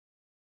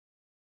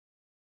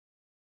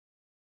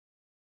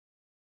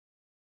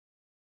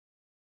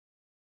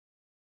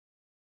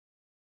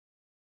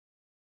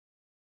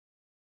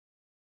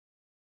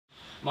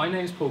My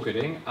name's Paul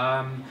Gooding.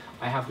 I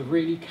have the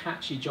really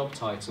catchy job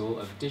title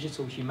of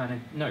Digital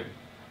Humanity... No,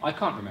 I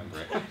can't remember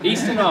it.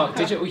 Eastern Arc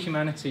Digital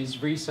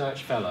Humanities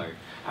Research Fellow.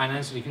 And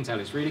as you can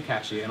tell, it's really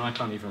catchy and I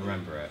can't even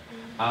remember it.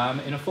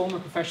 In a former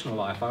professional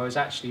life, I was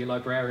actually a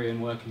librarian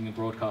working in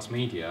broadcast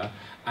media,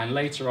 and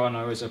later on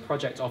I was a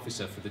project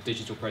officer for the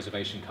Digital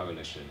Preservation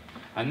Coalition.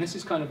 And this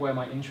is kind of where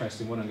my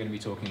interest in what I'm going to be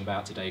talking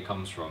about today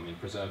comes from, in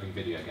preserving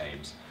video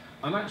games.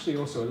 I'm actually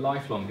also a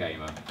lifelong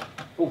gamer.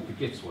 Oh, the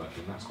GIF's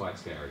working, that's quite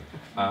scary.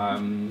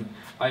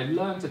 I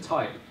learned to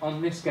type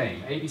on this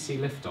game, ABC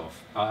Liftoff,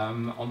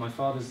 on my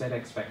father's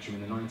ZX Spectrum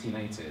in the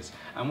 1980s.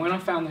 And when I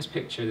found this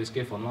picture, this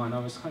GIF online, I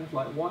was kind of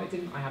like, why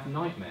didn't I have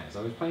nightmares?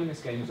 I was playing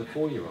this game as a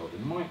 4-year-old,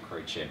 and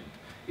microchip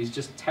is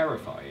just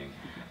terrifying.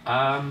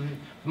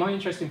 My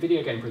interest in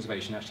video game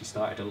preservation actually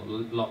started a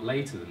lot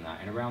later than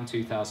that, in around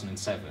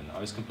 2007. I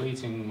was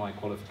completing my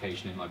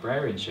qualification in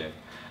librarianship,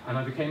 and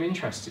I became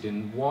interested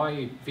in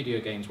why video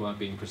games weren't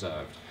being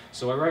preserved.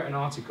 So I wrote an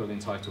article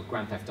entitled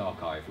Grand Theft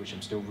Archive, which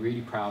I'm still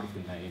really proud of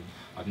the name.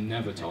 I've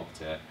never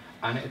topped it.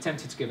 And it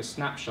attempted to give a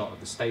snapshot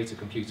of the state of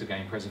computer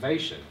game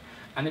preservation.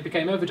 And it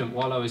became evident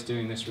while I was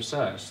doing this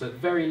research that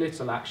very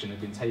little action had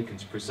been taken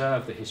to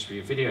preserve the history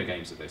of video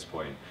games at this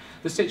point.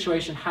 The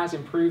situation has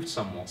improved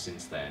somewhat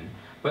since then,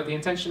 but the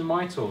intention of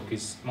my talk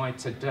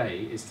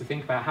today is to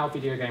think about how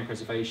video game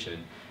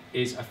preservation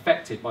is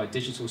affected by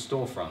digital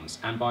storefronts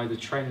and by the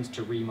trend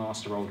to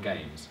remaster old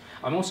games.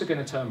 I'm also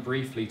going to turn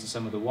briefly to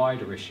some of the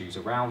wider issues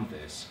around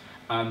this,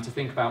 to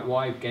think about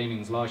why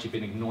gaming's largely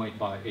been ignored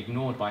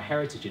by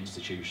heritage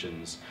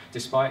institutions,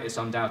 despite its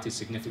undoubted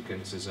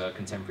significance as a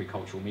contemporary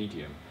cultural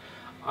medium.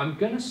 I'm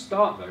going to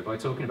start, though, by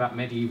talking about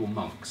medieval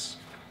monks,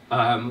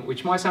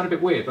 which might sound a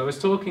bit weird, but I was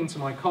talking to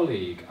my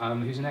colleague,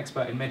 who's an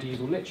expert in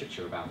medieval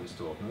literature, about this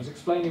talk, and I was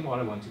explaining what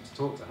I wanted to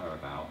talk to her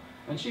about,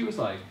 and she was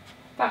like,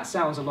 that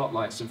sounds a lot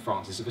like St.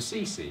 Francis of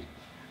Assisi.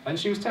 And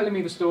she was telling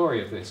me the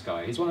story of this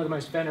guy. He's one of the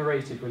most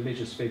venerated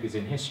religious figures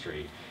in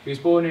history. He was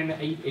born in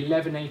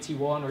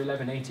 1181 or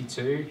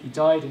 1182. He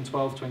died in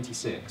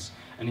 1226,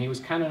 and he was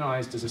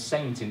canonized as a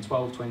saint in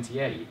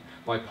 1228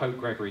 by Pope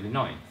Gregory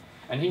IX.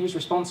 And he was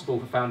responsible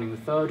for founding the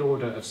Third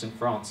Order of St.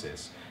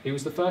 Francis. He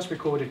was the first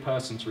recorded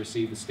person to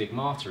receive the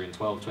stigmata in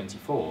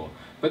 1224.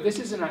 But this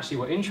isn't actually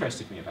what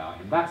interested me about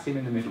him. That's him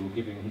in the middle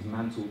giving his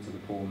mantle to the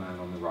poor man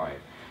on the right.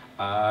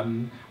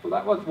 Well,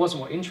 that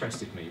wasn't what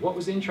interested me. What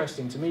was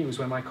interesting to me was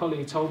when my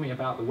colleague told me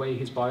about the way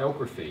his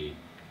biography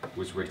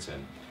was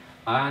written.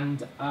 And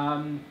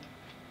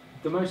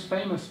the most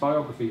famous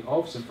biography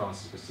of St.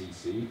 Francis of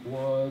Assisi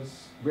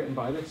was written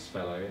by this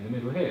fellow in the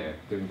middle here,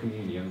 doing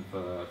communion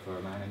for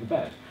a man in the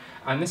bed.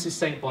 And this is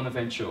Saint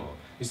Bonaventure.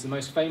 He's the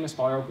most famous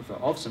biographer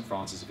of St.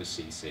 Francis of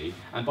Assisi,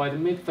 and by the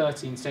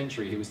mid-13th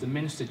century he was the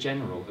Minister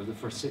General of the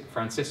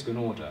Franciscan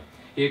Order.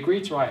 He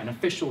agreed to write an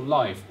official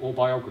life or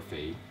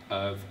biography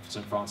of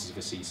St. Francis of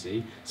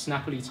Assisi,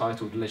 snappily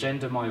titled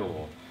Legenda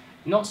Maior.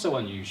 Not so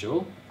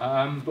unusual,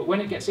 but when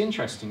it gets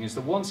interesting is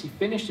that once he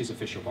finished his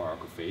official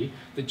biography,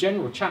 the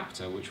general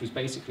chapter, which was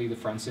basically the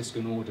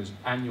Franciscan Order's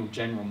annual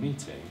general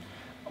meeting,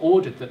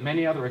 ordered that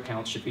many other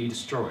accounts should be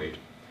destroyed.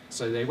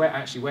 So they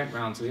actually went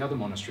round to the other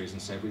monasteries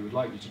and said, we would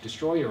like you to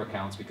destroy your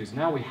accounts because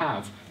now we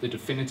have the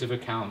definitive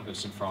account of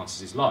St.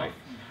 Francis's life.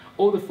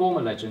 All the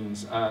former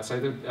legends,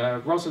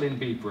 Rosalind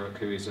B. Brooke,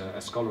 who is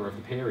a scholar of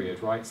the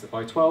period, writes that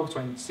by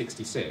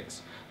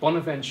 1266,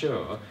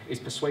 Bonaventure is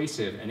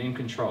persuasive and in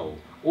control.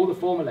 All the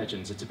former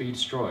legends are to be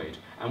destroyed,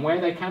 and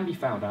where they can be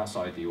found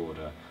outside the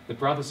order, the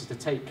brothers are to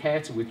take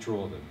care to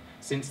withdraw them,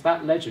 since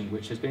that legend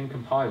which has been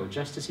compiled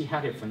just as he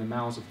had it from the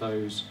mouths of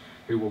those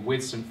who were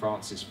with St.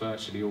 Francis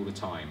virtually all the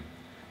time.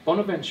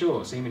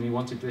 Bonaventure seemingly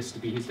wanted this to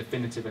be his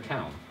definitive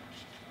account.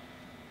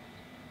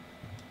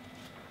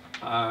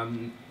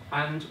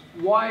 And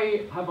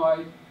why have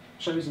I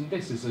chosen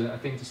this as a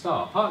thing to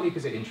start? Partly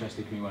because it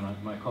interested me when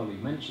my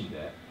colleague mentioned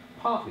it,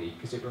 partly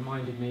because it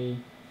reminded me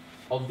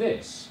of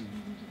this,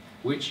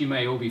 which you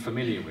may all be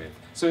familiar with.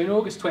 So in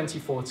August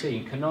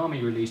 2014,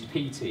 Konami released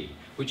PT,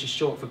 which is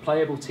short for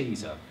Playable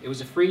Teaser. It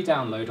was a free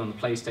download on the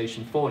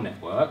PlayStation 4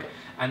 network,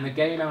 and the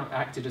game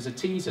acted as a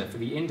teaser for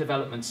the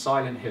in-development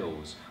Silent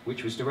Hills,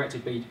 which was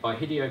directed by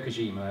Hideo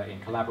Kojima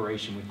in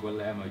collaboration with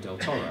Guillermo del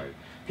Toro.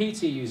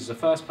 PT uses a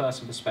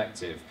first-person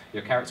perspective.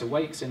 Your character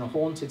wakes in a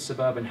haunted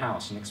suburban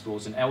house and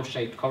explores an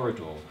L-shaped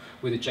corridor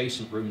with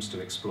adjacent rooms to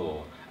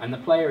explore, and the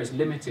player is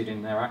limited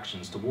in their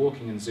actions to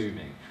walking and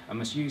zooming, and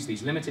must use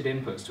these limited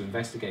inputs to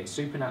investigate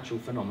supernatural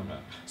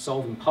phenomena,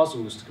 solving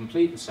puzzles to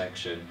complete the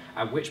section,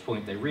 at which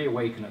point they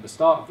reawaken at the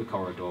start of the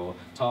corridor,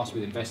 tasked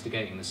with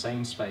investigating the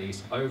same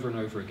space over and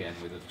over again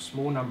with a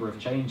small number of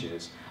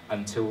changes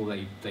until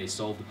they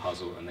solve the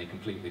puzzle and they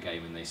complete the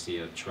game and they see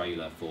a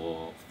trailer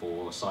for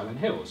Silent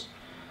Hills.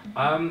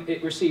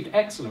 It received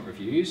excellent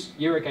reviews.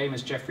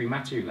 Eurogamer's Jeffrey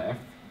Matulev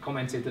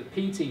commented that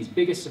PT's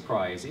biggest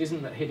surprise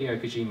isn't that Hideo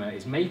Kojima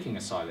is making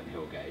a Silent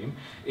Hill game,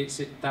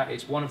 it's that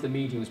it's one of the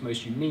medium's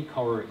most unique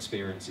horror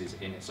experiences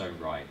in its own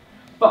right.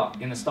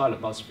 But, in the style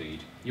of BuzzFeed,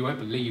 you won't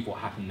believe what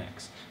happened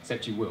next,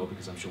 except you will,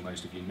 because I'm sure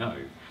most of you know.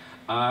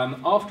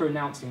 After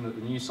announcing that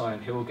the new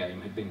Silent Hill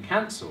game had been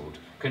cancelled,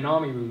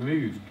 Konami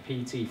removed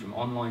PT from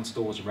online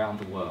stores around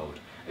the world,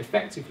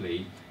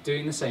 effectively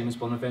doing the same as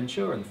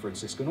Bonaventure and the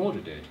Franciscan Order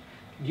did,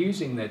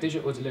 using their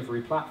digital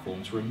delivery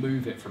platform to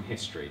remove it from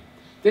history.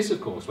 This, of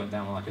course, went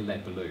down like a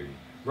lead balloon.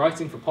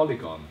 Writing for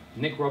Polygon,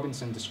 Nick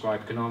Robinson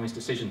described Konami's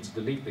decision to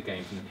delete the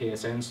game from the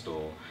PSN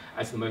store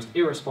as the most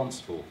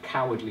irresponsible,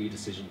 cowardly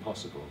decision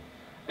possible.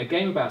 A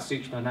game about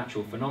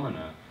supernatural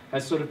phenomena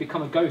has sort of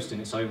become a ghost in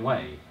its own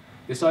way.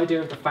 This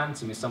idea of the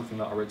phantom is something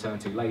that I'll return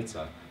to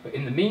later, but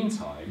in the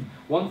meantime,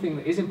 one thing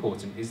that is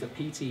important is that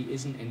PT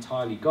isn't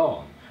entirely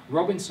gone.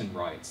 Robinson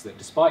writes that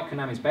despite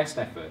Konami's best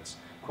efforts,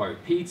 quote,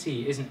 PT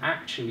isn't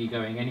actually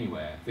going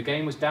anywhere. The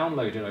game was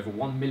downloaded over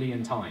 1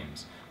 million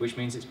times, which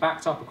means it's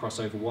backed up across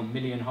over 1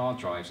 million hard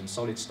drives and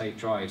solid-state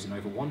drives and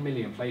over 1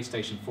 million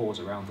PlayStation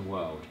 4s around the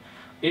world.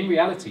 In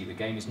reality, the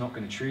game is not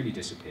going to truly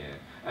disappear,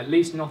 at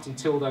least not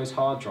until those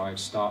hard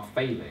drives start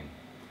failing.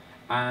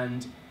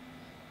 And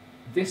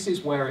this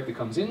is where it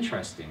becomes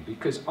interesting,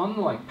 because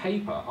unlike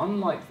paper,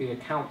 unlike the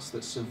accounts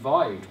that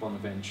survived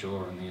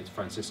Bonaventure and the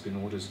Franciscan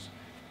Order's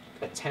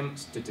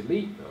attempts to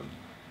delete them,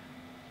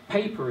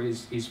 paper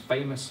is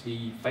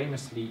famously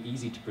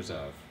easy to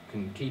preserve,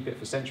 can keep it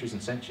for centuries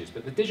and centuries,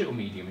 but the digital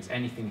medium is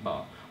anything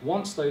but.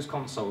 Once those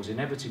consoles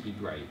inevitably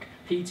break,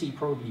 PT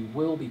probably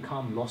will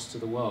become lost to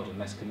the world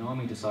unless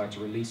Konami decide to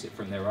release it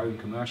from their own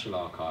commercial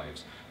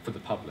archives for the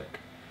public.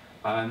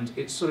 And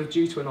it's sort of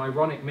due to an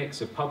ironic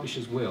mix of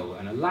publishers' will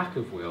and a lack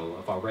of will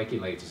of our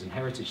regulators and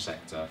heritage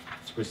sector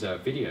to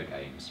preserve video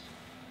games.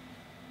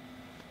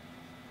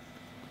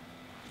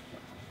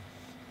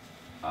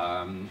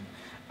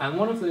 And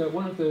one of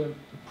the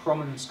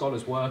prominent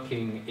scholars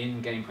working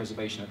in game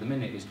preservation at the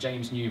minute is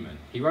James Newman.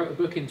 He wrote a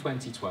book in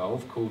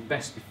 2012 called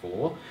Best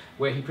Before,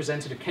 where he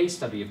presented a case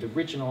study of the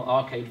original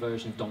arcade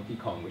version of Donkey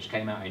Kong, which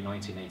came out in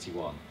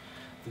 1981.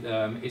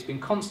 It's been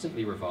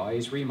constantly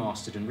revised,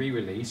 remastered and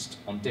re-released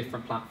on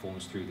different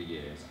platforms through the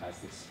years, as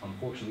this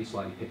unfortunately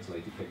slightly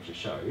pixelated picture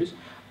shows.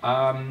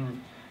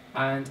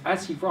 And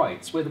as he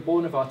writes, whether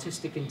born of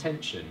artistic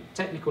intention,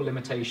 technical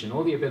limitation,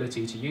 or the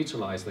ability to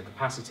utilize the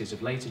capacities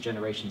of later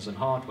generations and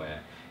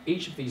hardware,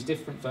 each of these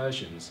different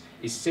versions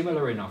is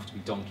similar enough to be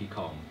Donkey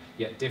Kong,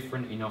 yet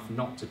different enough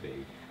not to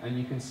be. And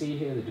you can see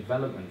here the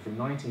development from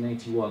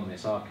 1981,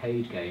 this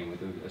arcade game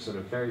with a sort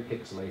of very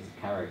pixelated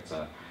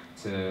character,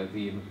 to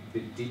the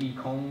Diddy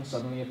Kong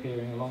suddenly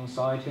appearing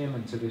alongside him,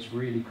 and to this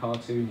really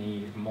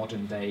cartoony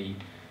modern day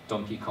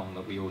Donkey Kong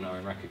that we all know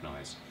and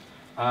recognize.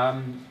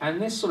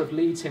 And this sort of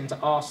leads him to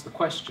ask the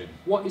question,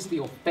 what is the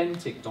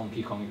authentic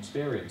Donkey Kong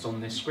experience on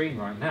this screen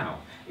right now?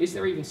 Is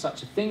there even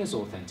such a thing as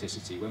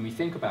authenticity when we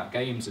think about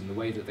games and the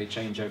way that they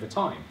change over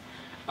time?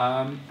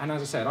 And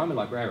as I said, I'm a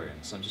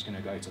librarian, so I'm just going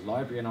to go to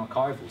library and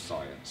archival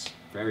science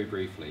very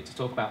briefly to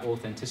talk about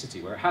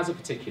authenticity, where it has a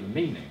particular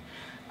meaning.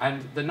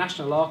 And the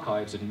National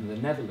Archives in the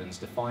Netherlands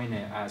define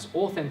it as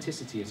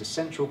authenticity as a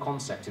central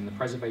concept in the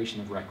preservation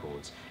of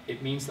records.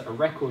 It means that a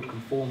record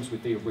conforms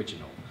with the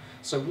original.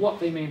 So what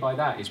they mean by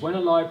that is when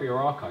a library or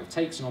archive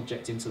takes an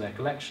object into their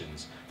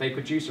collections, they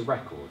produce a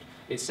record.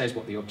 It says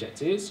what the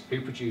object is, who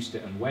produced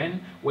it and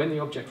when the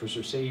object was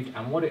received,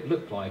 and what it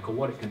looked like or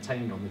what it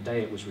contained on the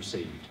day it was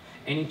received.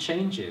 Any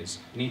changes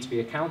need to be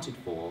accounted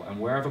for and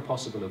wherever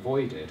possible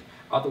avoided,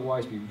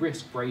 otherwise we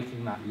risk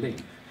breaking that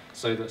link,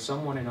 so that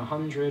someone in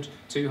 100,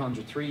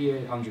 200,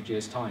 300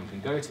 years time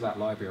can go to that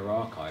library or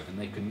archive and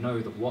they can know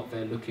that what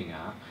they're looking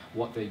at,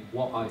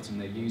 what item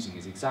they're using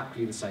is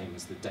exactly the same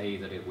as the day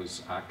that it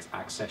was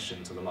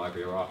accessioned to the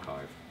library or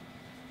archive.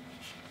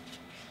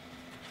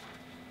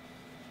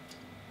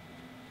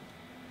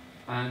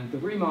 And the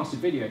remastered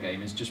video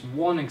game is just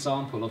one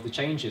example of the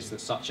changes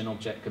that such an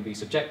object can be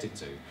subjected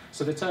to.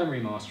 So the term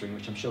remastering,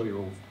 which I'm sure you're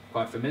all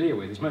quite familiar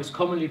with, is most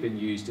commonly been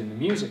used in the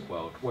music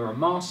world, where a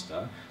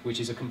master, which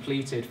is a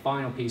completed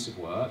final piece of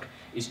work,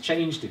 is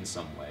changed in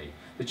some way.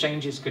 The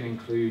changes can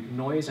include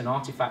noise and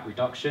artifact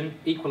reduction,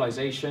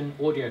 equalization,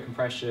 audio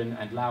compression,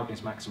 and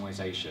loudness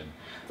maximization.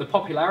 The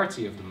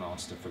popularity of the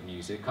master for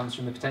music comes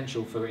from the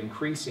potential for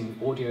increasing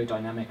audio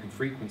dynamic and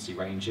frequency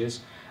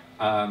ranges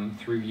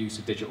through use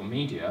of digital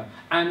media,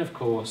 and of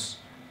course,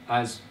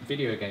 as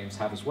video games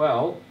have as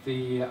well,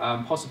 the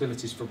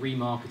possibilities for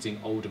remarketing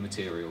older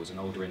materials and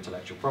older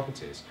intellectual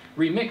properties.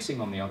 Remixing,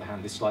 on the other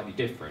hand, is slightly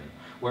different.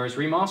 Whereas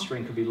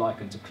remastering could be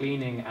likened to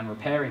cleaning and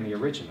repairing the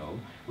original,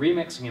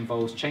 remixing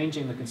involves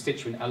changing the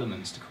constituent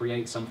elements to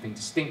create something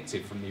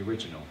distinctive from the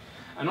original.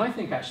 And I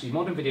think actually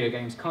modern video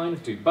games kind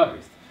of do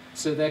both.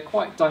 So they're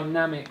quite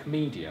dynamic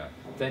media.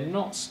 They're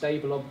not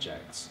stable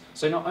objects.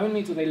 So not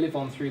only do they live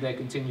on through their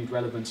continued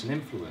relevance and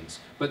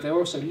influence, but they're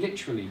also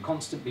literally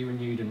constantly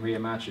renewed and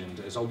reimagined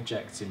as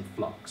objects in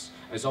flux,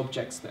 as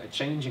objects that are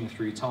changing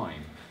through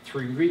time,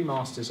 through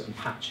remasters and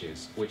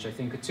patches, which I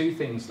think are two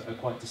things that are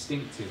quite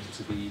distinctive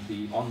to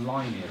the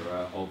online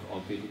era of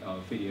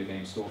video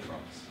game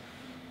storefronts.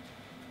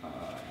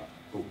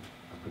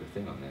 Put a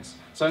thing on this.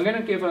 So I'm going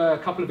to give a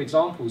couple of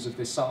examples of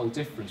this subtle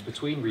difference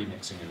between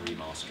remixing and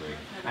remastering,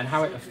 and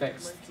how it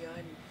affects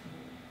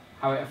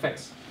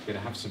going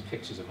to have some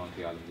pictures of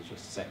Monkey Island in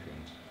just a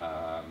second.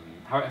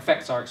 How it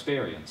affects our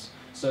experience.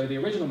 So the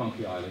original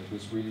Monkey Island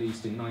was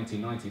released in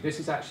 1990. This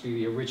is actually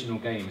the original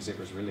game as it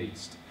was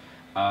released.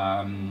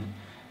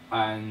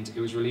 And it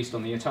was released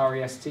on the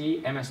Atari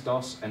ST,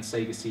 MS-DOS, and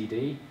Sega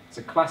CD. It's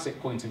a classic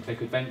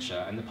point-and-click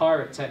adventure, and the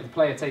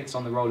player takes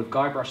on the role of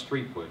Guybrush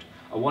Threepwood,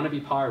 a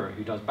wannabe pirate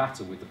who does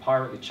battle with the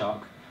pirate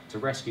LeChuck to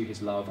rescue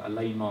his love,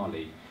 Elaine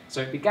Marley.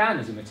 So it began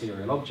as a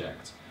material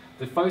object.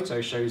 The photo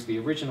shows the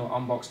original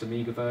unboxed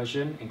Amiga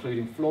version,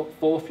 including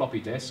 4 floppy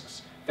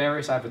disks,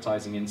 various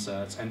advertising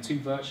inserts, and 2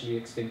 virtually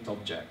extinct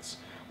objects,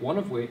 one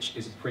of which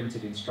is a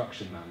printed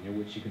instruction manual,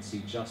 which you can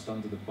see just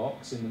under the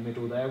box in the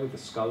middle there with the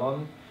skull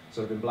on,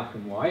 sort of in black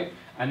and white,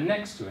 and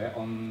next to it,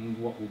 on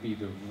what will be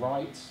the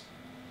right,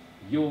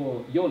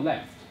 your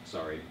left,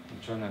 sorry,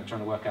 I'm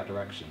trying to work out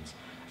directions,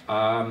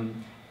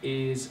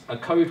 is a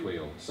code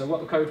wheel. So what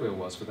the code wheel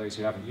was, for those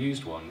who haven't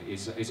used one,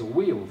 is a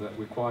wheel that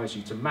requires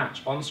you to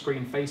match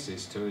on-screen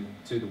faces to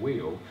the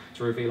wheel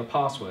to reveal a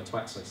password to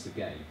access the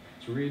game.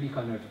 It's really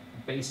kind of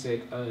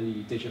basic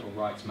early digital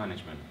rights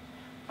management.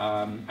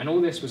 And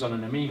all this was on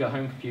an Amiga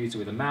home computer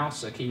with a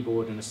mouse, a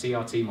keyboard, and a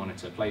CRT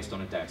monitor placed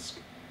on a desk.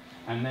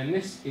 And then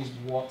this is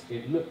what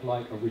it looked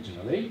like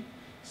originally.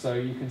 So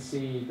you can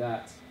see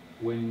that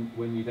when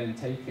you then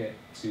take it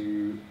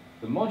to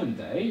the modern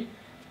day,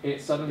 it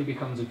suddenly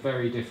becomes a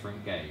very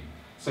different game.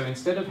 So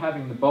instead of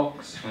having the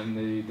box and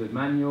the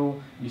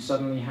manual, you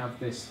suddenly have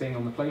this thing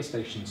on the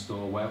PlayStation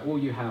Store where all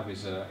you have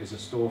is a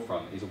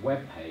storefront, is a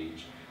web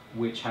page,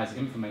 which has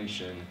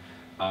information.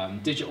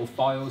 Digital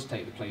files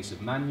take the place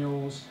of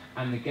manuals,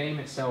 and the game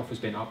itself has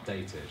been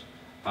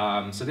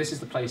updated. So this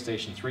is the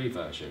PlayStation 3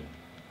 version.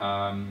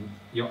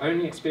 Your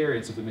only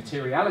experience of the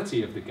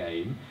materiality of the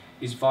game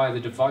is via the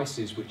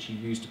devices which you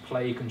use to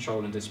play,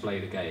 control, and display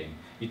the game.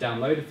 You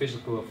download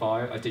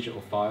a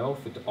digital file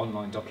for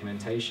online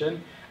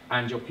documentation,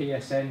 and your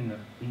PSN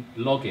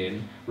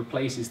login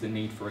replaces the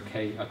need for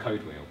a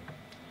code wheel.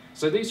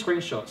 So these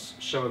screenshots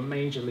show a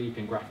major leap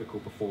in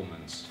graphical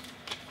performance.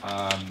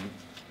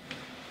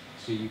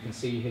 So you can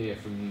see here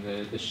from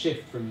the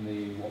shift from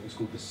what was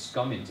called the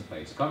SCUM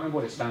interface. I can't remember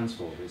what it stands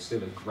for, but it's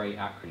still a great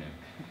acronym.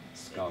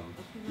 SCUM.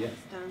 I think that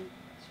stands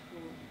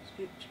for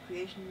Script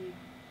Creation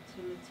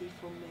Utility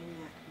for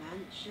Maniac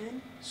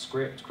Mansion.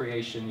 Script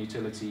Creation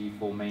Utility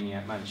for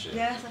Maniac Mansion.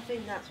 Yes, I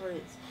think that's what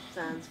it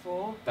stands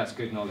for. That's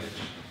good knowledge.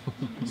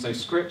 So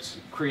Script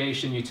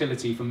Creation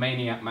Utility for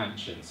Maniac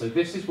Mansion. So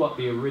this is what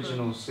the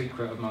original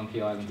Secret of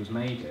Monkey Island was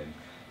made in.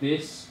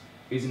 This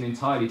is an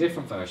entirely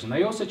different version.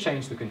 They also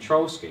changed the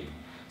control scheme.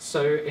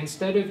 So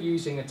instead of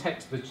using the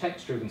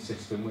text-driven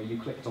system where you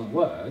clicked on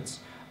words,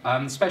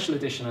 the Special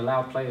Edition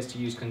allowed players to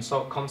use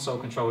console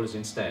controllers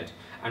instead,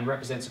 and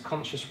represents a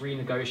conscious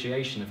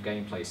renegotiation of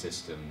gameplay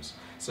systems.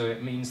 So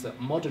it means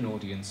that modern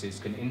audiences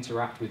can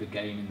interact with a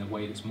game in the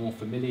way that's more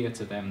familiar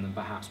to them than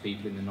perhaps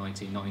people in the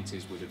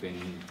 1990s would have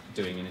been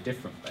doing in a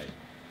different way.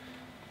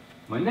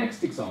 My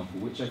next example,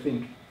 which I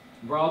think,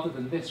 rather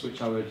than this,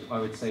 which I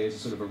would say is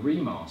sort of a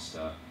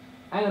remaster,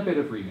 and a bit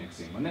of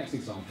remixing. My next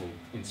example,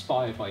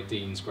 inspired by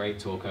Dean's great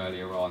talk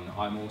earlier on,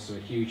 I'm also a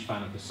huge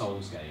fan of the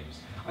Souls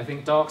games. I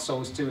think Dark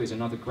Souls 2 is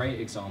another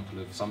great example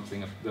of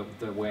something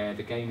where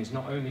the game is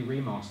not only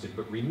remastered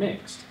but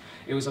remixed.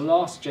 It was a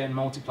last-gen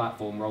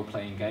multi-platform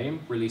role-playing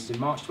game released in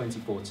March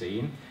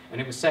 2014, and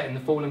it was set in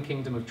the fallen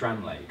kingdom of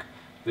Dranlake.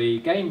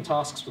 The game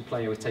tasks the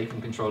player with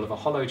taking control of a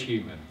hollowed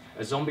human,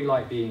 a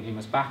zombie-like being who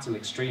must battle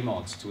extreme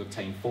odds to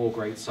obtain 4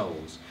 great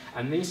souls.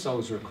 And these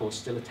souls are of course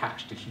still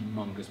attached to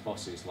humongous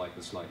bosses like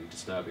the slightly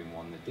disturbing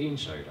one that Dean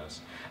showed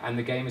us. And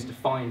the game is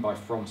defined by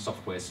From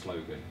Software's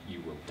slogan, "You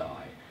will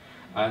die."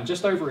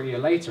 Just over a year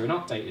later, an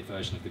updated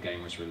version of the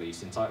game was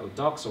released entitled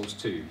Dark Souls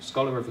 2,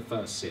 Scholar of the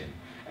First Sin.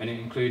 And it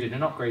included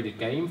an upgraded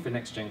game for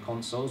next-gen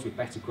consoles with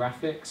better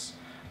graphics,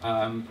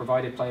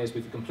 provided players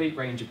with a complete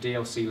range of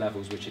DLC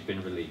levels which had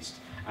been released.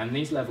 And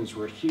these levels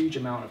were a huge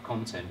amount of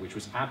content which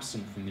was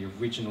absent from the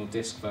original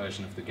disc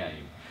version of the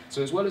game.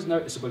 So as well as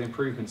noticeable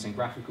improvements in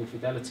graphical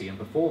fidelity and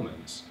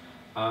performance,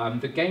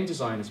 the game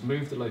designers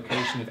moved the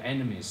location of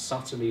enemies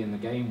subtly in the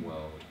game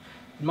world,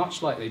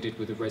 much like they did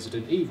with the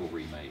Resident Evil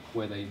remake,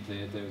 where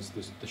there's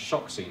the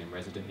shock scene in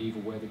Resident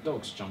Evil where the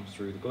dogs jump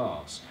through the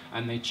glass.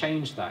 And they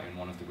changed that in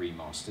one of the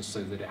remasters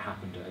so that it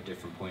happened at a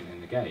different point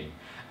in the game.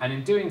 And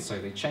in doing so,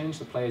 they changed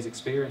the player's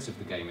experience of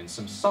the game in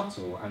some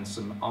subtle and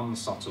some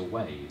unsubtle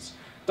ways.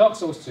 Dark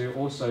Souls 2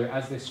 also,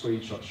 as this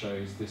screenshot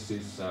shows, this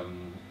is a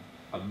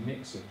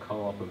mix of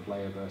co-op and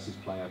player versus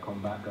player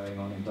combat going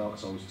on in Dark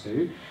Souls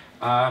 2.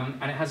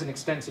 And it has an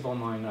extensive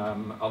online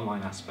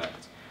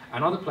aspect.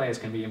 And other players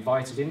can be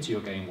invited into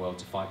your game world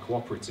to fight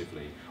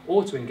cooperatively,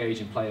 or to engage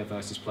in player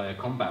versus player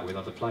combat with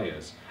other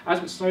players. As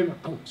with so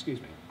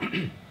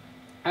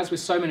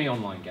many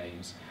online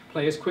games,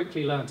 players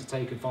quickly learn to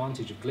take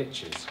advantage of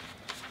glitches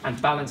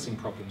and balancing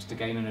problems to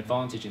gain an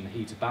advantage in the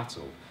heat of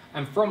battle.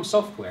 And From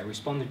Software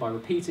responded by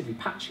repeatedly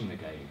patching the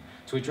game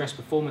to address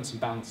performance and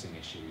balancing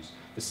issues.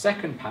 The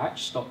second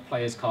patch stopped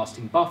players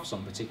casting buffs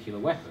on particular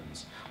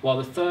weapons, while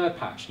the third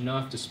patch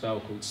nerfed a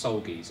spell called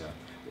Soul Geezer.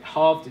 It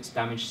halved its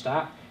damage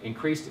stat,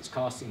 increased its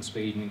casting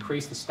speed, and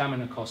increased the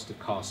stamina cost of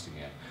casting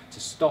it to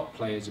stop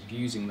players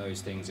abusing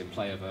those things in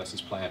player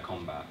versus player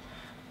combat.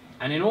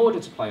 And in order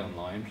to play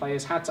online,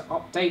 players had to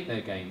update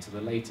their game to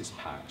the latest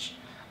patch,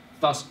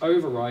 thus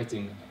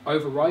overwriting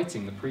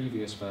the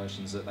previous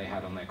versions that they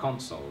had on their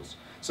consoles.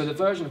 So the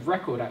version of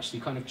record actually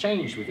kind of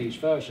changed with each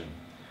version.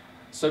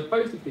 So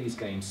both of these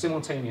games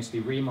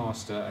simultaneously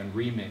remaster and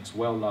remix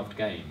well-loved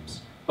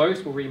games.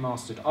 Both were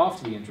remastered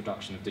after the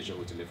introduction of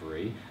digital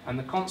delivery, and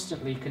the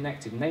constantly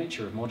connected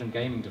nature of modern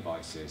gaming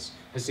devices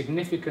has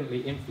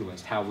significantly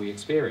influenced how we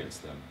experience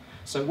them.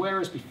 So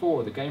whereas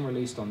before the game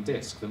released on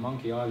disc, the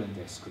Monkey Island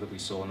disc that we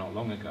saw not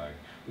long ago,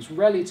 was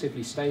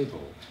relatively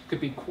stable, could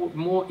be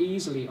more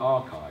easily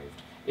archived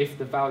if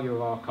the value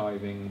of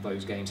archiving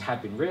those games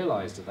had been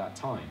realised at that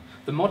time.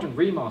 The modern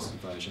remastered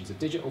versions are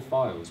digital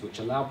files which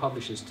allow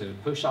publishers to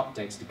push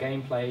updates to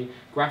gameplay,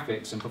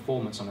 graphics and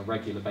performance on a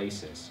regular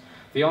basis.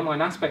 The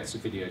online aspects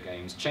of video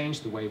games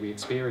change the way we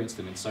experience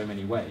them in so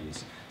many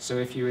ways. So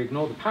if you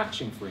ignore the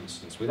patching, for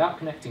instance, without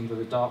connecting to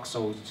the Dark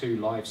Souls 2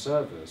 live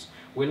servers,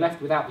 we're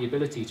left without the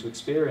ability to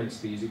experience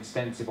these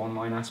extensive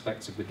online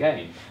aspects of the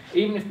game.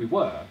 Even if we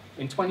were,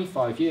 in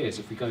 25 years,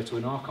 if we go to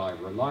an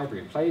archive or a library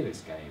and play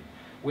this game,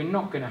 we're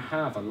not going to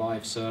have a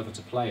live server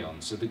to play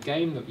on. So the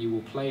game that you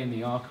will play in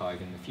the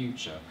archive in the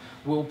future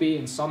will be,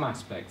 in some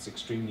aspects,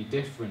 extremely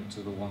different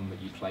to the one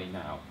that you play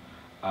now.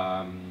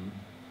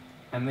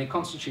 And they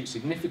constitute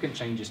significant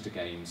changes to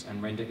games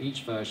and render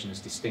each version as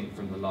distinct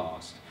from the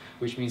last,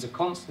 which means a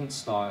constant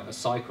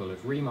cycle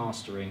of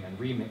remastering and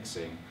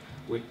remixing,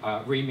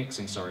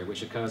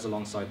 which occurs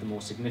alongside the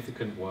more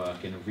significant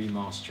work in a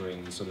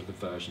remastering sort of the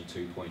version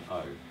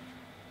 2.0.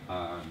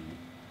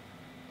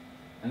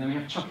 And then we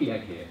have Chucky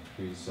Egg here,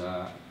 who's,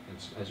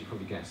 as you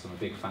probably guessed, I'm a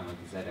big fan of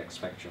the ZX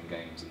Spectrum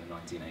games and the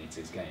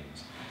 1980s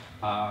games.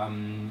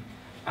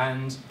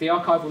 And the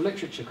archival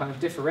literature kind of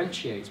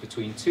differentiates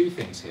between two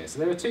things here. So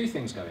there are two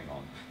things going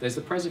on. There's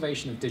the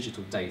preservation of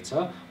digital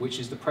data, which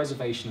is the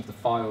preservation of the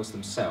files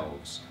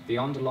themselves, the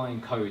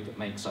underlying code that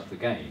makes up the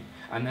game.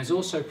 And there's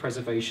also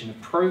preservation of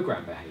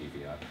program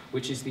behavior,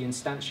 which is the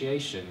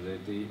instantiation,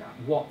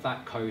 what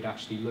that code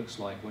actually looks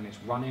like when it's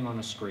running on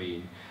a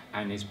screen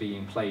and is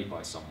being played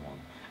by someone.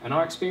 And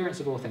our experience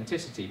of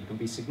authenticity can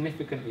be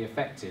significantly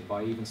affected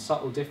by even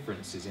subtle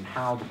differences in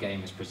how the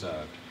game is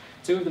preserved.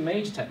 Two of the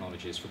major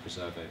technologies for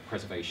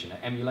preservation are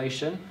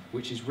emulation,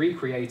 which is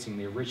recreating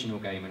the original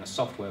game in a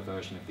software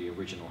version of the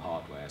original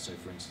hardware. So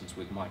for instance,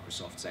 with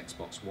Microsoft's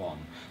Xbox One,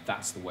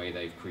 that's the way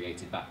they've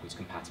created backwards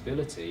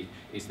compatibility,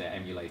 is they're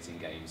emulating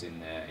games in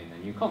their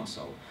new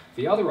console.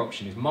 The other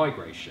option is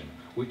migration,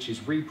 which is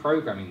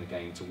reprogramming the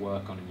game to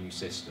work on a new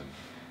system.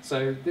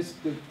 So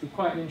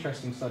quite an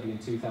interesting study in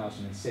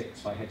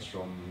 2006 by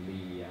Hedstrom,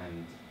 Lee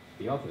and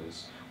the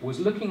others was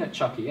looking at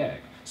Chucky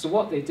Egg. So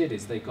what they did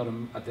is they got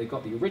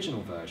the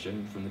original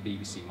version from the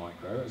BBC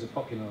Micro. It was a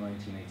popular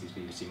 1980s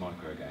BBC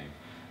Micro game.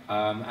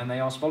 And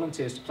they asked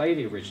volunteers to play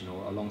the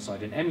original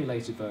alongside an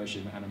emulated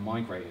version and a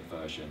migrated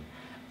version.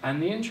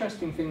 And the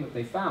interesting thing that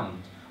they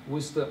found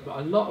was that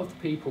a lot of the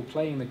people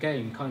playing the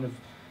game kind of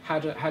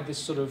had this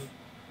sort of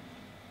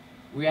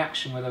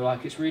reaction where they're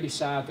like, it's really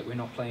sad that we're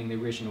not playing the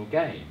original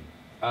game.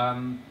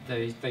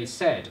 They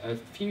said a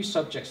few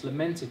subjects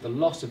lamented the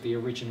loss of the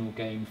original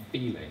game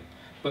feeling,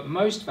 but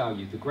most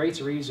valued the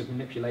greater ease of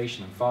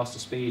manipulation and faster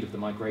speed of the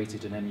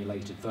migrated and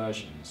emulated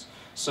versions.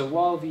 So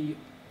while the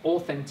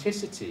original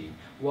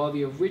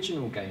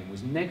game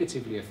was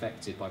negatively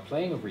affected by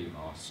playing a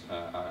remaster,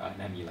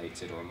 an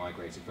emulated or a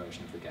migrated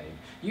version of the game,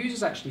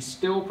 users actually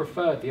still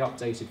preferred the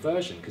updated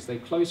version because they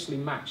closely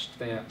matched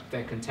their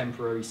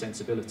contemporary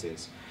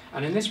sensibilities.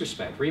 And in this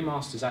respect,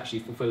 remasters actually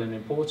fulfill an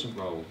important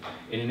role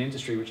in an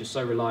industry which is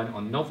so reliant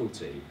on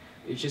novelty.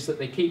 It's just that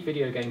they keep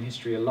video game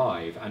history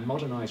alive and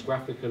modernise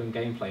graphical and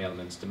gameplay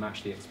elements to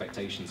match the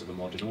expectations of a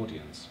modern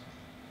audience.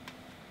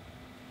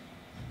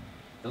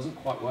 Doesn't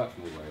quite work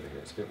from all the way over here,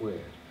 it's a bit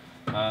weird.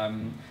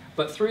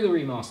 But through the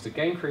remaster,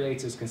 game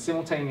creators can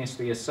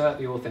simultaneously assert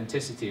the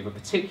authenticity of a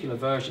particular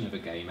version of a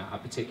game at a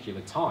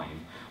particular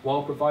time,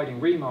 while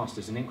providing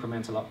remasters and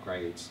incremental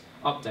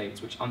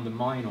updates which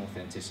undermine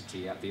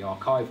authenticity at the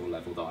archival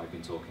level that I've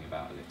been talking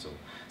about a little.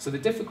 So the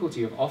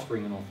difficulty of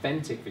offering an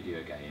authentic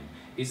video game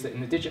is that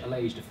in the digital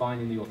age,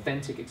 defining the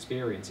authentic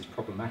experience is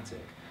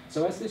problematic.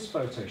 So as this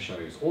photo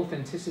shows,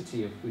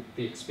 authenticity of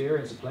the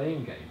experience of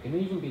playing a game can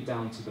even be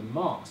down to the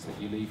marks that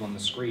you leave on the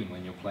screen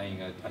when you're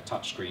playing a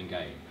touchscreen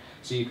game.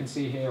 So you can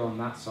see here on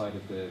that side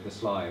of the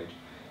slide,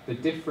 the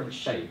different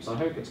shapes, I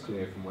hope it's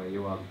clear from where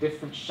you are, the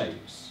different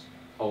shapes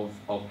of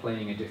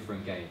playing a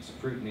different game. So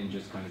Fruit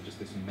Ninja's kind of just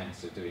this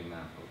mess of doing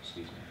that,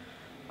 excuse me.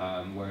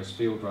 Whereas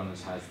Field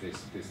Runners has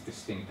this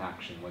distinct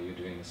action where you're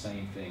doing the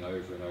same thing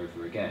over and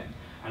over again.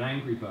 And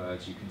Angry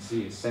Birds, you can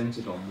see, is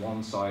centered on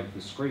one side of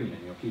the screen,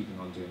 and you're keeping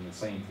on doing the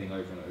same thing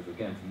over and over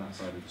again from that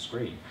side of the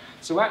screen.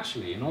 So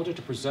actually, in order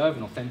to preserve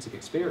an authentic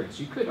experience,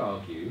 you could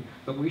argue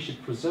that we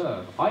should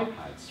preserve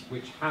iPads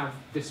which have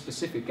this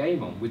specific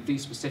game on with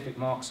these specific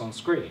marks on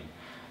screen.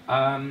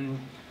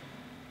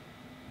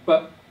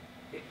 But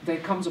there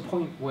comes a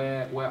point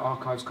where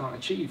archives can't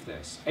achieve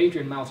this.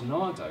 Adrian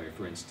Maldonado,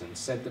 for instance,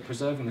 said that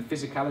preserving the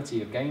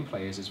physicality of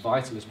gameplay is as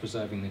vital as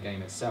preserving the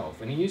game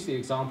itself. And he used the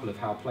example of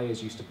how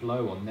players used to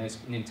blow on their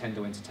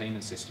Nintendo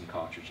Entertainment System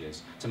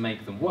cartridges to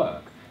make them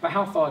work. But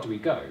how far do we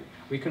go?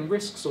 We can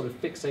risk sort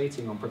of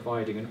fixating on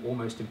providing an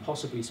almost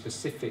impossibly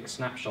specific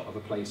snapshot of a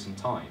place and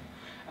time.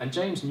 And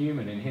James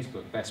Newman, in his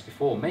book Best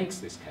Before, makes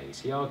this case.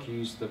 He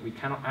argues that we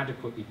cannot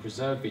adequately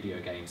preserve video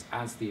games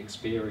as the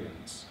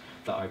experience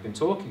that I've been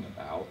talking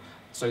about,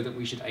 so that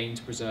we should aim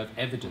to preserve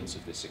evidence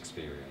of this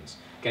experience.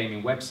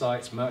 Gaming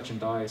websites,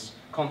 merchandise,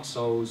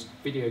 consoles,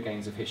 video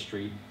games of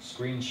history,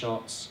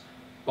 screenshots,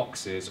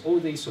 boxes, all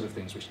these sort of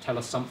things which tell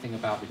us something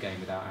about the game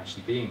without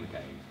actually being the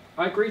game.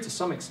 I agree to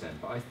some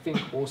extent, but I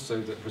think also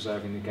that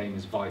preserving the game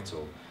is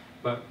vital,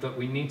 but that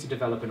we need to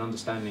develop an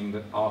understanding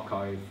that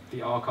the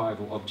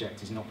archival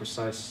object is not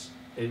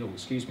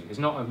is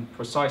not a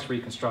precise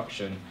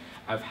reconstruction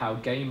of how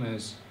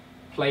gamers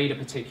played a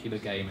particular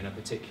game in a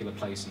particular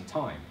place and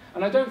time.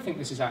 And I don't think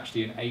this is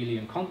actually an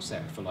alien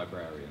concept for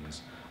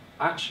librarians.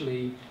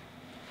 Actually,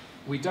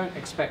 we don't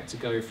expect to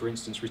go, for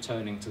instance,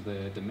 returning to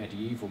the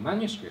medieval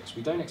manuscripts.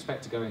 We don't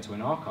expect to go into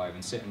an archive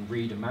and sit and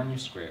read a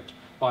manuscript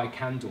by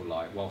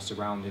candlelight while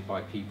surrounded by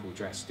people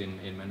dressed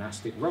in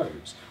monastic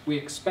robes. We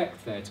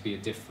expect there to be a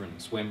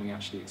difference when we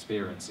actually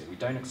experience it. We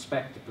don't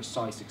expect the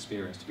precise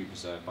experience to be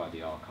preserved by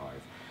the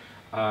archive.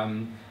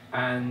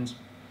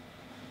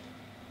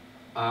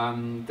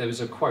 There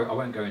was a quote, I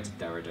won't go into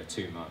Derrida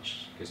too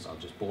much because I'll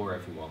just bore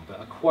everyone,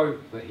 but a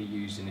quote that he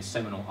used in his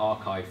seminal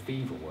Archive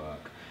Fever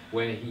work,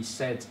 where he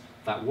said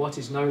that what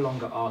is no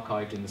longer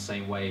archived in the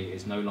same way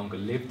is no longer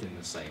lived in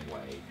the same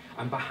way.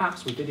 And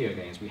perhaps with video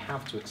games, we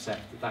have to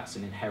accept that that's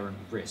an inherent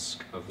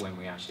risk of when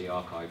we actually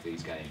archive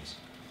these games.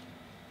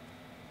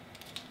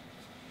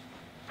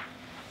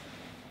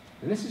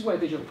 And this is where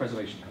digital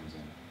preservation comes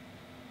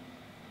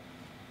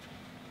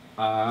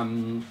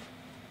in.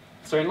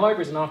 So in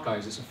libraries and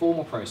archives, it's a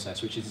formal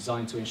process which is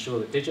designed to ensure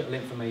that digital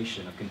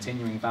information of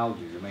continuing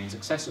value remains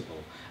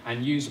accessible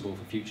and usable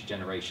for future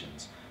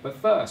generations. But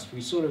first, we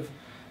sort of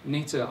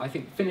need to, I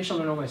think, finish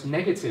on an almost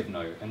negative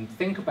note and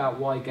think about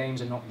why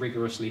games are not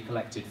rigorously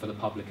collected for the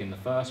public in the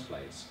first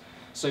place.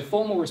 So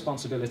formal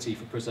responsibility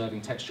for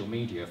preserving textual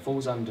media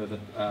falls under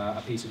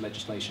a piece of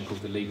legislation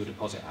called the Legal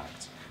Deposit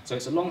Act. So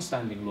it's a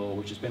long-standing law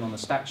which has been on the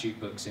statute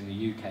books in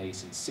the UK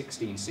since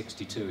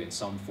 1662 in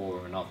some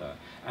form or another,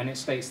 and it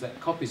states that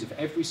copies of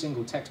every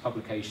single text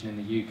publication in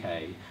the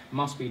UK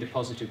must be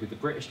deposited with the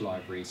British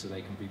Library so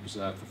they can be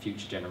preserved for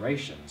future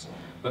generations.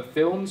 But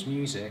films,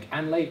 music,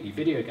 and lately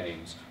video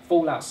games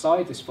fall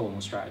outside this formal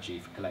strategy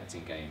for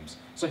collecting games.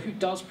 So who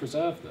does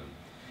preserve them?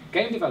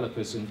 Game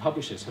developers and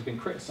publishers have been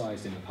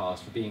criticised in the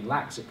past for being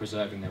lax at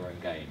preserving their own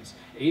games,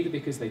 either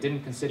because they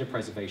didn't consider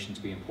preservation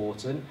to be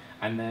important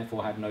and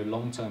therefore had no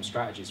long-term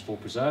strategies for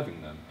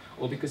preserving them,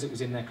 or because it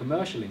was in their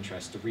commercial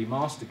interest to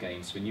remaster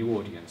games for new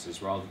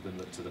audiences rather than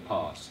look to the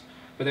past.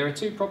 But there are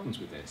two problems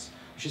with this,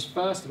 which is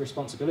first, the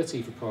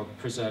responsibility for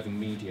preserving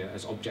media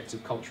as objects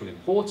of cultural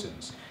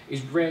importance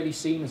is rarely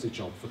seen as a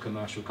job for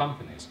commercial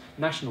companies.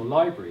 National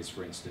libraries,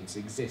 for instance,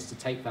 exist to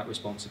take that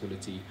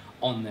responsibility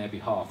on their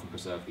behalf and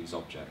preserve these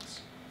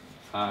objects.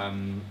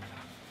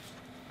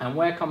 And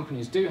where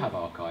companies do have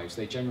archives,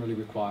 they generally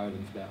require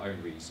them for their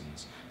own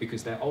reasons,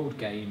 because their old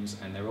games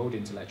and their old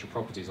intellectual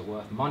properties are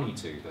worth money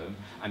to them,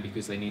 and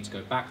because they need to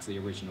go back to the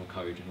original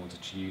code in order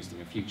to use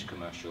them in future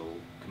commercial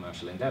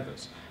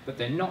endeavours. But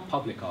they're not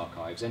public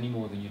archives any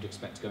more than you'd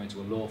expect to go into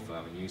a law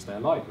firm and use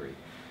their library.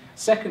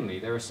 Secondly,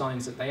 there are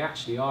signs that they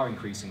actually are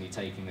increasingly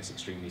taking this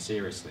extremely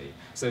seriously.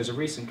 So there's a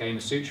recent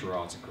Gamer Sutra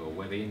article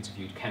where they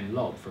interviewed Ken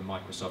Lobb from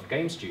Microsoft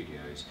Game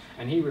Studios,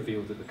 and he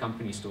revealed that the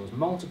company stores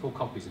multiple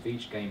copies of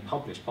each game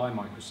published by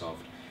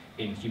Microsoft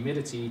in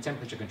humidity,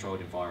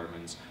 temperature-controlled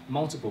environments,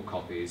 multiple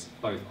copies,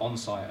 both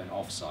on-site and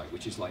off-site,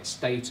 which is like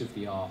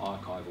state-of-the-art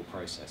archival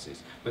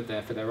processes, but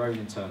they're for their own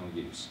internal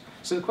use.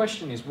 So the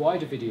question is, why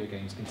do video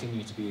games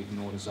continue to be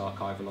ignored as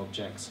archival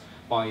objects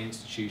by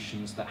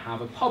institutions that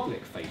have a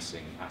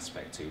public-facing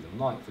aspect to them,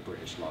 like the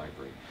British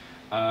Library?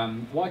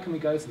 Why can we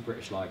go to the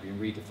British Library and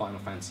read the Final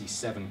Fantasy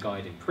VII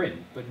guide in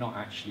print, but not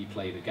actually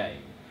play the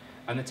game?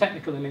 And the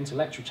technical and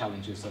intellectual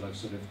challenges that I've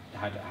sort of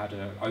had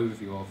an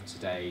overview of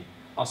today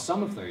are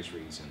some of those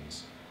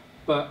reasons.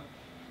 But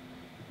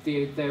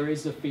there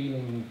is a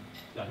feeling,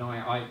 and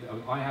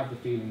I have the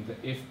feeling that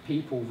if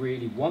people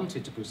really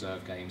wanted to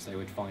preserve games, they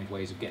would find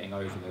ways of getting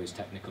over those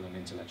technical and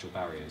intellectual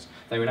barriers.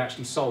 They would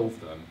actually solve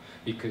them,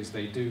 because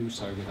they do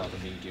so with other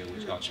media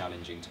which are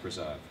challenging to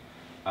preserve.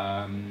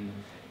 And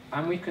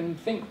we can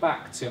think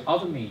back to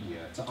other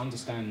media to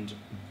understand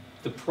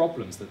the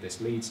problems that this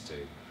leads to.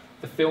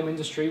 The film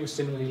industry was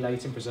similarly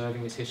late in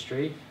preserving its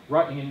history.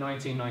 Writing in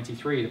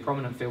 1993, the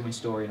prominent film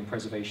historian and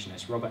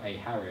preservationist Robert A.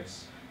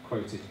 Harris,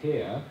 quoted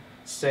here,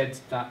 said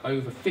that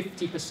over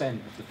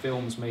 50% of the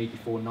films made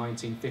before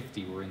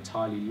 1950 were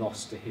entirely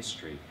lost to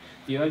history.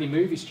 The early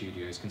movie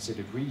studios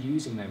considered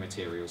reusing their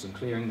materials and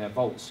clearing their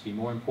vaults to be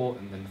more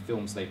important than the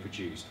films they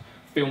produced.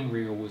 film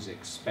reel was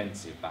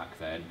expensive back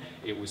then.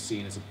 It was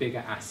seen as a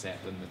bigger asset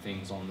than the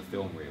things on the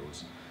film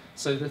reels.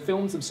 So the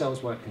films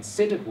themselves weren't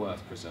considered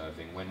worth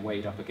preserving when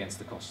weighed up against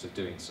the costs of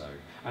doing so.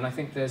 And I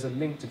think there's a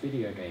link to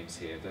video games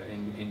here, that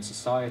in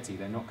society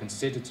they're not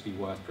considered to be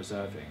worth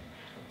preserving,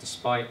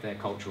 despite their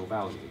cultural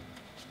value.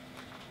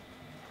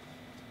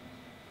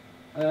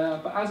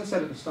 But as I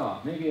said at the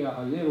start, maybe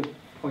a little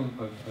point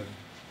of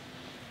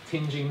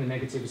tinging the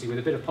negativity with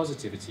a bit of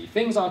positivity.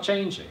 Things are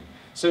changing.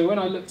 So when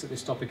I looked at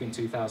this topic in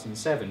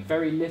 2007,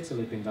 very little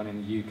had been done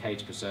in the UK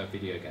to preserve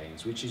video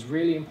games, which is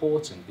really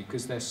important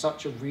because they're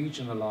such a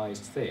regionalised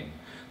thing.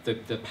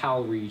 The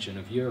PAL region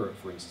of Europe,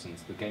 for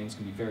instance, the games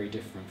can be very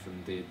different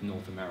from the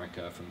North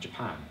America, from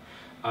Japan.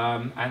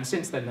 And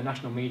since then, the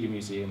National Media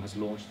Museum has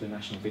launched the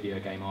National Video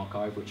Game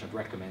Archive, which I'd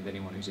recommend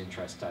anyone who's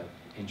interested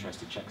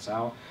checks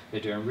out.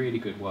 They're doing really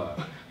good work,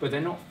 but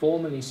they're not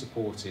formally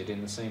supported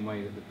in the same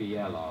way that the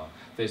BL are.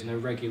 There's no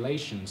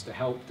regulations to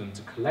help them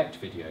to collect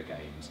video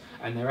games,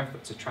 and their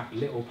efforts attract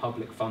little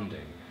public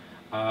funding.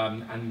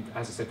 And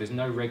as I said, there's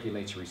no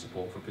regulatory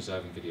support for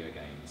preserving video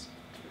games.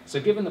 So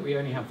given that we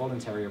only have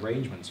voluntary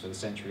arrangements for the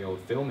century-old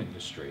film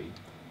industry,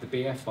 the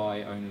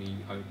BFI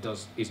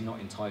is not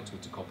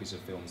entitled to copies of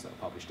films that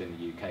are published in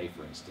the UK,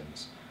 for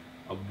instance.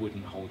 I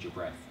wouldn't hold your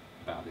breath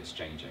about this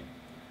changing.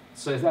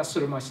 So that's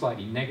sort of my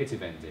slightly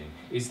negative ending,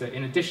 is that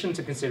in addition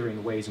to considering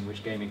the ways in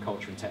which gaming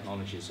culture and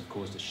technologies have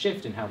caused a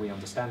shift in how we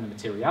understand the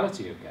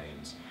materiality of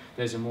games,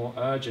 there's a more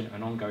urgent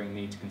and ongoing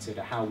need to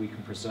consider how we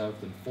can preserve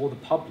them for the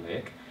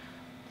public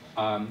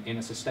in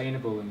a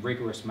sustainable and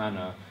rigorous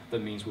manner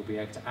that means we'll be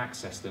able to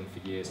access them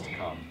for years to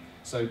come.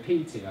 So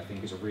PT, I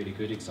think, is a really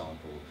good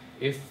example.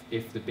 If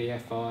the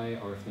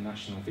BFI or if the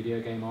National Video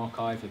Game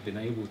Archive had been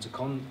able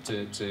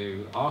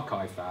to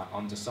archive that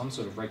under some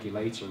sort of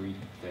regulatory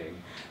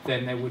thing,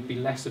 then there would be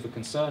less of a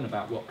concern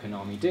about what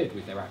Konami did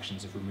with their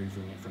actions of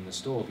removing it from the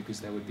store, because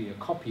there would be a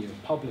copy of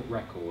public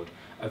record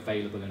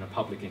available in a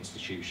public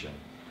institution.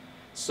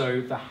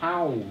 So the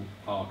how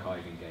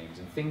archiving games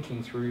and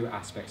thinking through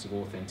aspects of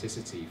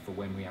authenticity for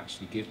when we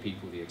actually give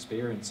people the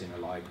experience in a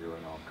library or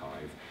an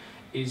archive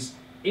is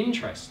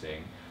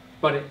interesting,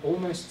 but it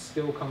almost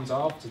still comes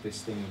after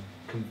this thing of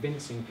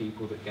convincing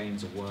people that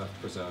games are worth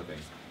preserving.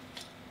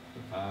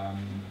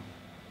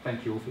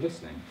 Thank you all for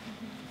listening.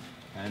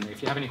 And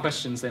if you have any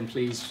questions, then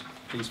please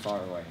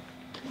fire away.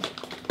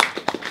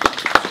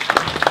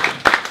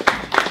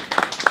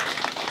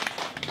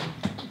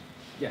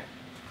 Yeah.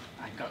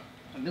 I've got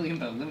a million,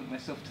 but I'll limit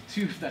myself to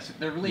two.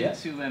 They're related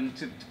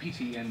to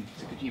PT and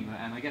to Kojima,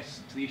 and I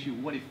guess to the issue,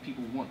 what if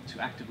people want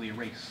to actively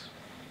erase?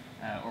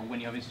 Or when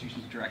you have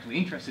institutions which are actively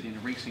interested in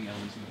erasing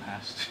elements of the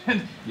past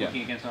and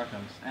looking against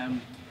archives.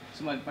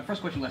 So my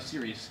first question, less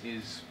serious,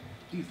 is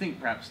do you think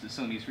perhaps that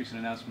Sony's recent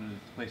announcement of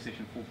the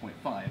PlayStation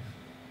 4.5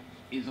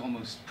 is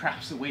almost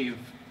perhaps a way of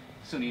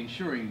Sony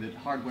ensuring that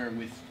hardware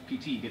with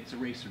PT gets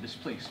erased or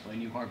displaced by a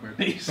new hardware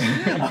base?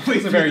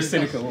 It's a very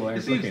cynical way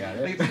of looking at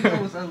it.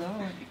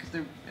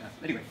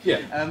 Anyway.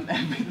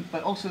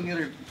 But also on the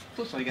other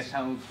flip side, I guess,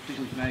 how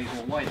digital humanities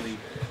more widely.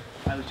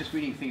 I was just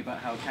reading a thing about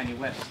how Kanye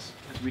West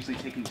has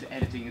recently taken to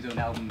editing his own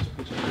albums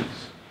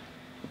post-release.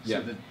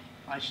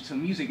 So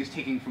music is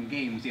taking from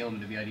games the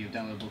element of the idea of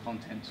downloadable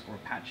content or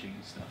patching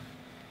and stuff.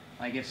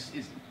 I guess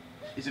is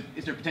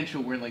there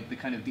potential where like the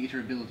kind of the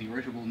iterability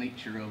or iterable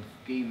nature of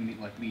game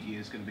like media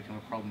is going to become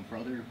a problem for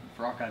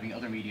archiving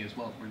other media as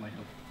well, where you might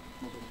have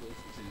multiple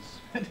instances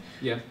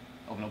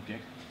of an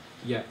object?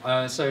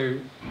 Yeah. So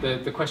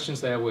the questions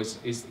there was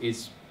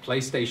is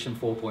PlayStation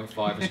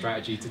 4.5 a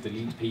strategy to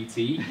delete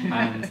PT,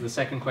 and the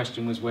second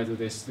question was whether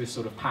this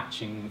sort of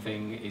patching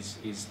thing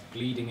is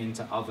bleeding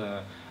into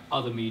other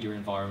media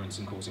environments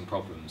and causing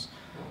problems.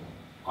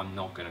 I'm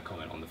not going to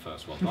comment on the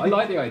first one, but I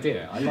like the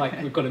idea.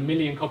 We've got 1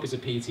 million copies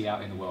of PT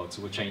out in the world,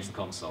 so we'll change the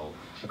console.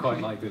 I quite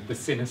like the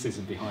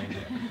cynicism behind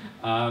it.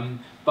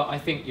 But I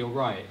think you're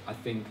right. I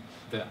think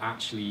that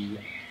actually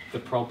the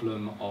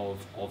problem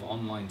of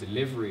online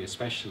delivery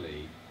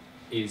especially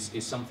is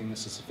something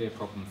that's a severe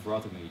problem for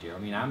other media. I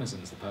mean,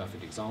 Amazon's the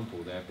perfect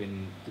example. There have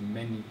been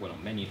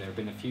there have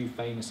been a few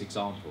famous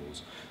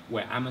examples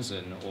where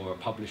Amazon or a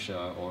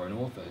publisher or an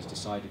author has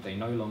decided they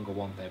no longer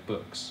want their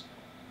books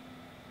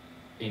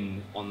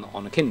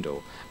on a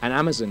Kindle, and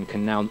Amazon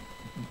can now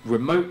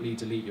remotely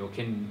delete your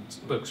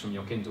books from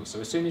your Kindle. So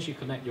as soon as you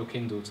connect your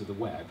Kindle to the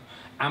web,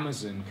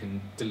 Amazon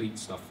can delete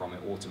stuff from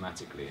it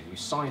automatically, and you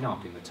sign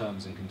up in the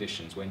terms and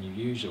conditions when you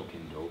use your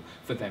Kindle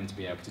for them to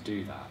be able to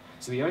do that.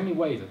 So the only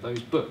way that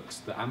those books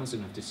that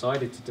Amazon have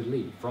decided to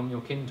delete from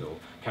your Kindle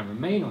can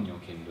remain on your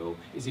Kindle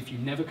is if you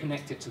never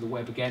connect it to the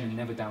web again and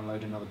never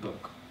download another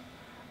book.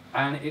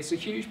 And it's a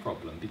huge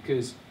problem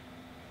because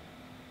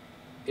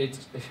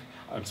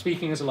I'm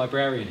speaking as a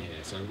librarian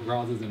here, so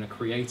rather than a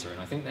creator, and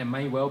I think there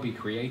may well be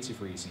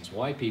creative reasons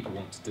why people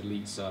want to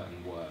delete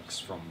certain works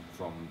from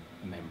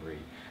memory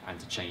and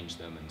to change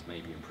them and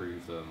maybe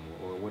improve them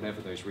or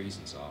whatever those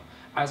reasons are.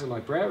 As a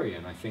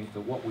librarian, I think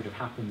that what would have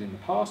happened in the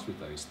past with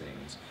those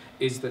things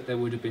is that there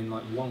would have been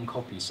like one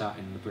copy sat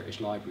in the British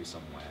Library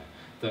somewhere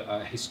that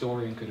a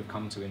historian could have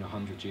come to in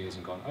 100 years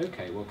and gone,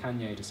 okay, well,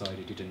 Kanye decided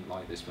he didn't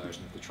like this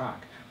version of the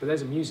track, but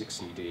there's a music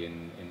CD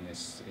in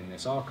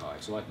this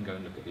archive, so I can go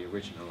and look at the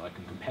original, I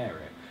can compare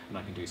it, and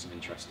I can do some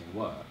interesting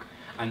work.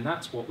 And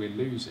that's what we're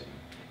losing,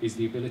 is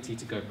the ability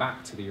to go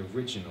back to the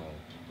original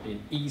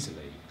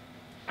easily,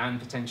 and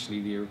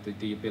potentially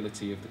the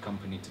ability of the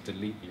company to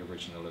delete the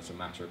original as a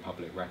matter of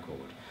public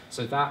record.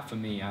 So that, for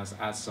me, as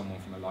someone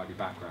from a library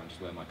background, is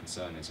where my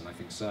concern is, and I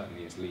think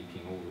certainly it's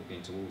leaking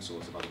into all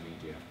sorts of other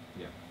media.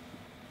 Yeah.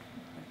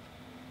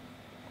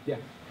 Yeah.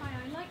 Hi,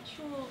 I liked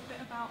your bit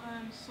about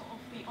sort of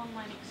the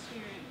online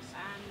experience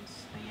and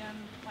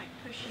the like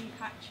pushing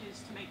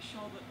patches to make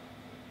sure that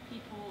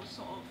people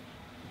sort of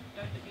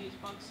don't abuse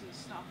bugs and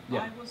stuff.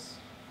 Yeah. I was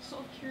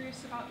sort of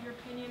curious about your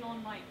opinion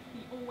on like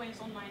the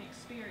always online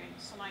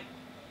experience. So like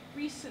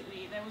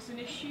recently there was an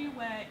issue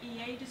where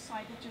EA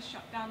decided to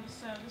shut down the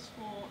servers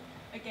for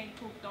a game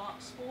called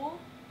Darkspore,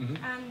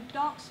 and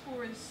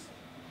Darkspore is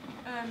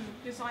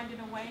designed in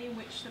a way in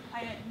which the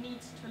player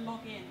needs to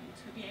log in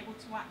to be able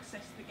to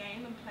access the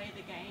game and play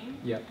the game.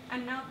 Yep.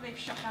 And now that they've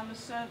shut down the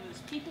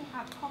servers, people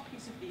have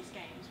copies of these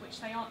games which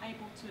they aren't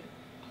able to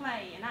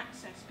play and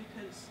access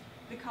because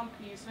the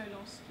company is no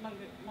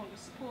longer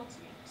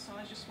supporting it. So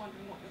I was just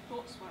wondering what your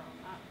thoughts were on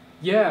that.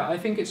 Yeah, I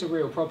think it's a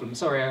real problem.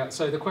 Sorry,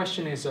 so the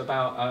question is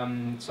about,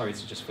 sorry,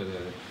 so just for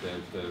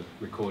the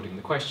recording,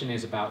 the question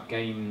is about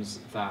games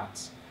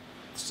that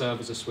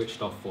servers are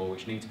switched off for,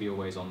 which need to be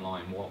always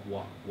online.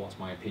 What's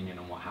my opinion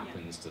on what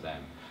happens to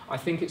them? I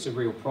think it's a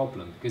real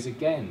problem because,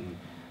 again,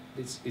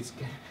 it's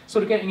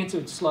sort of getting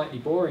into slightly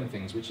boring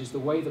things, which is the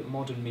way that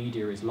modern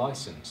media is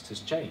licensed has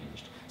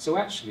changed. So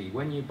actually,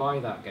 when you buy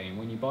that game,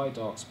 when you buy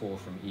Darkspore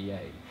from EA,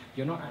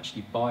 you're not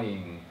actually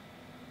buying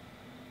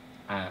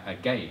a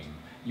game,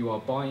 you are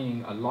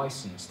buying a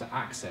license to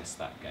access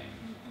that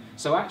game.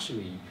 So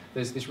actually,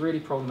 there's this really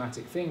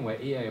problematic thing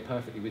where EA are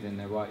perfectly within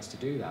their rights to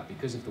do that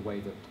because of the way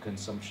that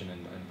consumption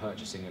and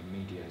purchasing of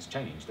media has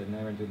changed, and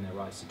they're within their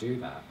rights to do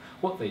that.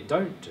 What they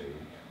don't do,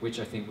 which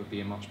I think would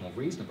be a much more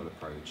reasonable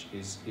approach,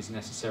 is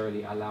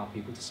necessarily allow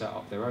people to set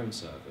up their own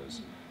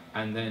servers.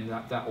 And then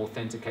that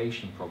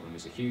authentication problem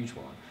is a huge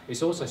one.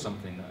 It's also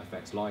something that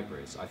affects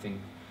libraries, I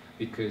think,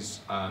 because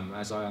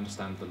as I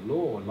understand the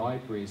law,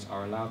 libraries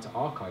are allowed to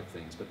archive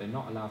things, but they're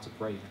not allowed to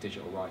break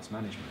digital rights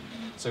management.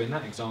 So in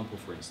that example,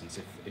 for instance,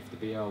 if the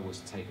BL was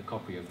to take a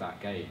copy of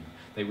that game,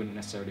 they wouldn't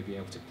necessarily be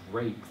able to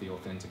break the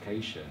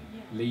authentication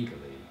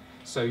legally.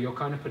 So you're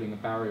kind of putting a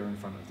barrier in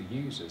front of the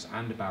users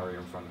and a barrier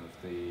in front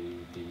of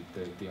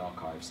the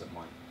archives that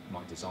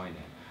might design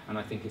it. And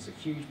I think it's a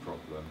huge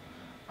problem.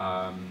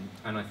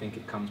 And I think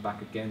it comes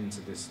back again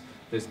to this,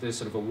 there's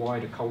sort of a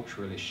wider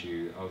cultural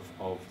issue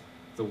of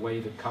the way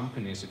that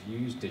companies have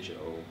used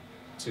digital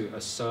to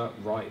assert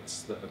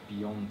rights that are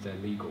beyond their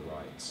legal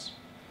rights.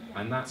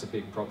 And that's a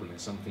big problem.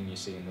 It's something you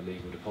see in the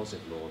legal deposit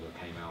law that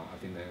came out. I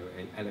think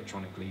the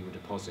electronic legal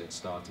deposit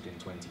started in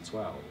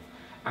 2012.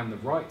 And the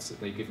rights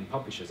that they've given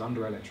publishers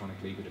under electronic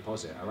legal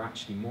deposit are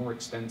actually more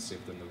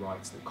extensive than the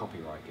rights that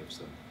copyright gives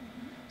them.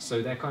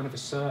 So they're kind of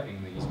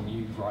asserting these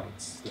new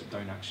rights that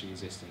don't actually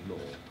exist in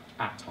law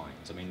at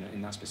times. I mean,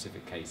 in that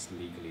specific case,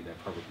 legally, they're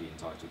probably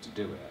entitled to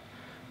do it.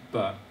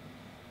 But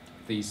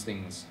these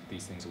things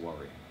are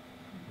worrying.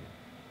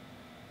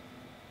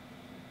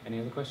 Any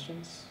other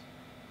questions?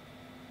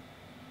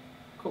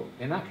 Cool.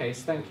 In that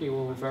case, thank you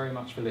all very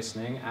much for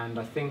listening. And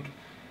I think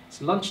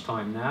it's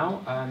lunchtime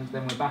now, and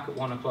then we're back at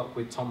 1 o'clock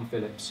with Tom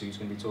Phillips, who's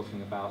going to be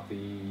talking about the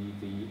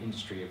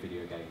industry of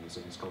video games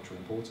and its cultural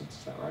importance.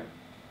 Is that right?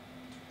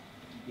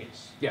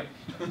 Yes. Yep.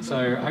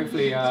 So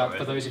hopefully,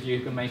 for those of you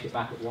who can make it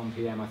back at 1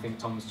 PM, I think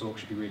Tom's talk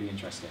should be really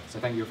interesting. So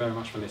thank you very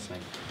much for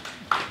listening.